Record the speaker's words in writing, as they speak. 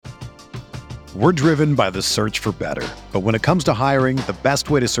We're driven by the search for better. But when it comes to hiring, the best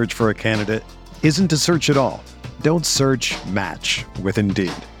way to search for a candidate isn't to search at all. Don't search, match with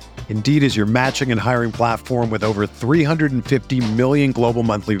Indeed. Indeed is your matching and hiring platform with over 350 million global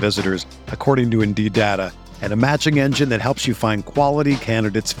monthly visitors, according to Indeed data, and a matching engine that helps you find quality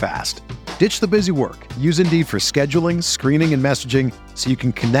candidates fast. Ditch the busy work. Use Indeed for scheduling, screening, and messaging so you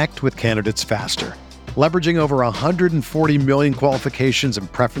can connect with candidates faster. Leveraging over 140 million qualifications and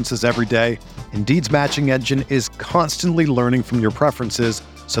preferences every day, Indeed's matching engine is constantly learning from your preferences,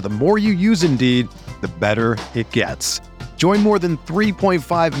 so the more you use Indeed, the better it gets. Join more than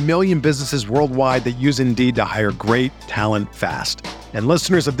 3.5 million businesses worldwide that use Indeed to hire great talent fast. And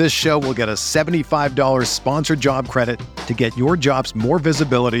listeners of this show will get a $75 sponsored job credit to get your jobs more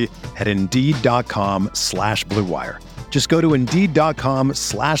visibility at Indeed.com/Blue Wire. Just go to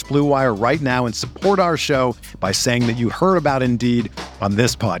Indeed.com/Blue Wire right now and support our show by saying that you heard about Indeed on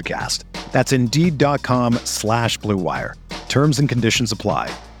this podcast. That's Indeed.com/Blue Wire. Terms and conditions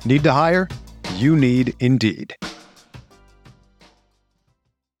apply. Need to hire? You need Indeed.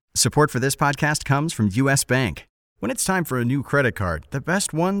 Support for this podcast comes from U.S. Bank. When it's time for a new credit card, the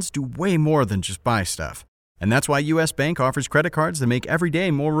best ones do way more than just buy stuff. And that's why U.S. Bank offers credit cards that make every day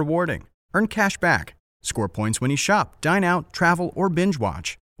more rewarding. Earn cash back. Score points when you shop, dine out, travel, or binge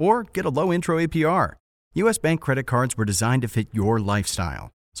watch. Or get a low intro APR. U.S. Bank credit cards were designed to fit your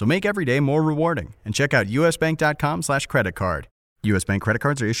lifestyle. So make every day more rewarding and check out usbank.com/credit card. U.S. Bank credit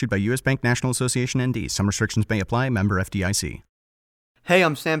cards are issued by U.S. Bank National Association ND. Some restrictions may apply. Member FDIC. Hey,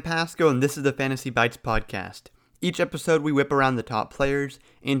 I'm Sam Pasco, and this is the Fantasy Bites podcast. Each episode, we whip around the top players,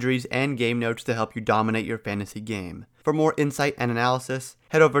 injuries, and game notes to help you dominate your fantasy game. For more insight and analysis,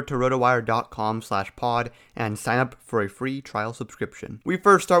 head over to rotowire.com/pod and sign up for a free trial subscription. We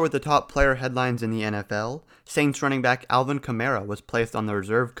first start with the top player headlines in the NFL. Saints running back Alvin Kamara was placed on the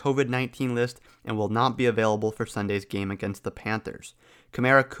reserve COVID-19 list and will not be available for Sunday's game against the Panthers.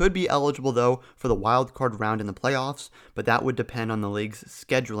 Kamara could be eligible, though, for the wild card round in the playoffs, but that would depend on the league's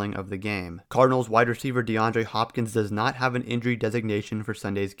scheduling of the game. Cardinals wide receiver DeAndre Hopkins does not have an injury designation for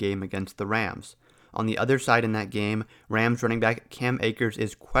Sunday's game against the Rams. On the other side in that game, Rams running back Cam Akers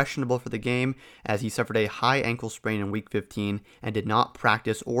is questionable for the game as he suffered a high ankle sprain in Week 15 and did not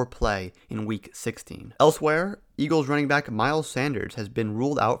practice or play in Week 16. Elsewhere, Eagles running back Miles Sanders has been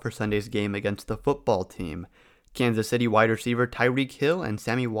ruled out for Sunday's game against the football team. Kansas City wide receiver Tyreek Hill and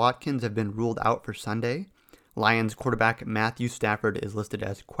Sammy Watkins have been ruled out for Sunday. Lions quarterback Matthew Stafford is listed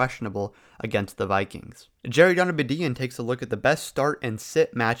as questionable against the Vikings. Jerry Donabedian takes a look at the best start and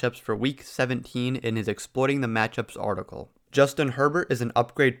sit matchups for Week 17 in his Exploiting the Matchups article. Justin Herbert is an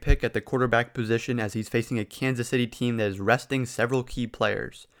upgrade pick at the quarterback position as he's facing a Kansas City team that is resting several key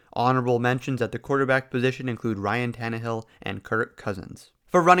players. Honorable mentions at the quarterback position include Ryan Tannehill and Kirk Cousins.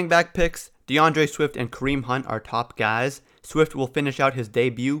 For running back picks, DeAndre Swift and Kareem Hunt are top guys. Swift will finish out his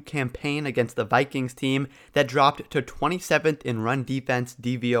debut campaign against the Vikings team that dropped to 27th in run defense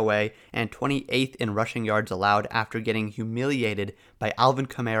DVOA and 28th in rushing yards allowed after getting humiliated by Alvin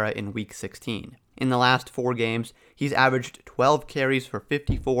Kamara in Week 16. In the last 4 games, he's averaged 12 carries for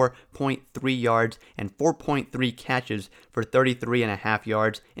 54.3 yards and 4.3 catches for 33.5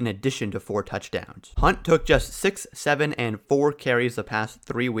 yards in addition to 4 touchdowns. Hunt took just 6, 7, and 4 carries the past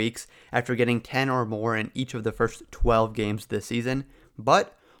 3 weeks after getting 10 or more in each of the first 12 games this season,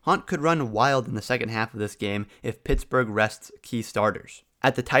 but Hunt could run wild in the second half of this game if Pittsburgh rests key starters.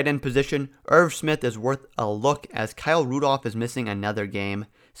 At the tight end position, Irv Smith is worth a look as Kyle Rudolph is missing another game.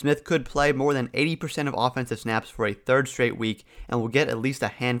 Smith could play more than 80% of offensive snaps for a third straight week and will get at least a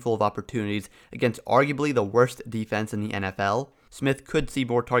handful of opportunities against arguably the worst defense in the NFL. Smith could see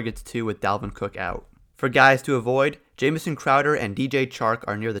more targets too with Dalvin Cook out. For guys to avoid, Jamison Crowder and DJ Chark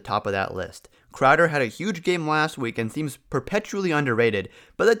are near the top of that list. Crowder had a huge game last week and seems perpetually underrated,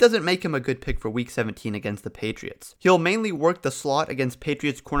 but that doesn't make him a good pick for Week 17 against the Patriots. He'll mainly work the slot against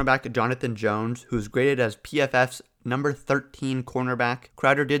Patriots cornerback Jonathan Jones, who's graded as PFF's number 13 cornerback.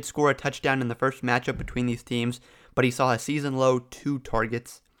 Crowder did score a touchdown in the first matchup between these teams, but he saw a season-low 2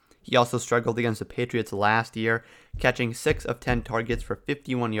 targets. He also struggled against the Patriots last year, catching 6 of 10 targets for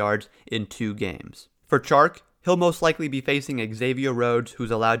 51 yards in 2 games. For Chark, he'll most likely be facing Xavier Rhodes,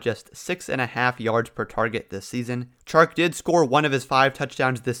 who's allowed just 6.5 yards per target this season. Chark did score 1 of his 5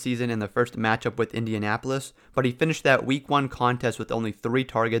 touchdowns this season in the first matchup with Indianapolis, but he finished that Week 1 contest with only 3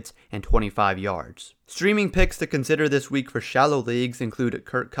 targets and 25 yards. Streaming picks to consider this week for shallow leagues include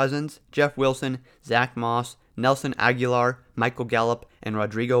Kirk Cousins, Jeff Wilson, Zach Moss, Nelson Aguilar, Michael Gallup, and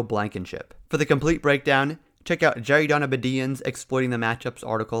Rodrigo Blankenship. For the complete breakdown, check out Jerry Donabedian's Exploiting the Matchups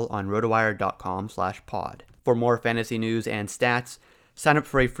article on rotowire.com/pod. For more fantasy news and stats, Sign up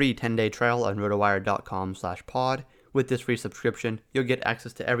for a free 10-day trial on rotowire.com/pod. With this free subscription, you'll get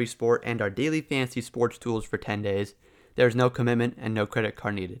access to every sport and our daily fantasy sports tools for 10 days. There's no commitment and no credit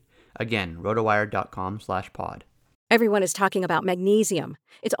card needed. Again, rotowire.com/pod. Everyone is talking about magnesium.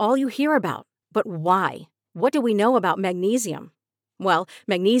 It's all you hear about. But why? What do we know about magnesium? Well,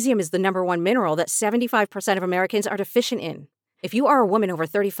 magnesium is the number one mineral that 75% of Americans are deficient in. If you are a woman over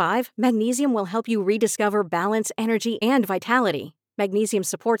 35, magnesium will help you rediscover balance, energy, and vitality. Magnesium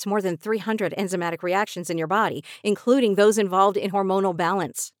supports more than 300 enzymatic reactions in your body, including those involved in hormonal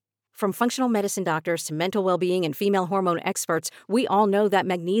balance. From functional medicine doctors to mental well-being and female hormone experts, we all know that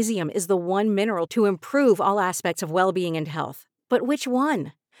magnesium is the one mineral to improve all aspects of well-being and health. But which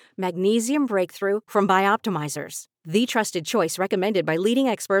one? Magnesium Breakthrough from Bioptimizers, the trusted choice recommended by leading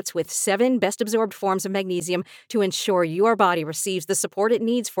experts with 7 best-absorbed forms of magnesium to ensure your body receives the support it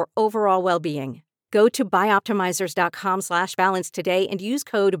needs for overall well-being. Go to bioptimizers.com/balance today and use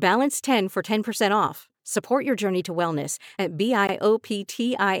code BALANCE10 for 10% off. Support your journey to wellness at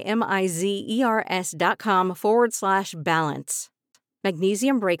bioptimizers.com/balance.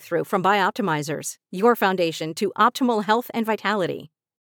 Magnesium Breakthrough from Bioptimizers, your foundation to optimal health and vitality.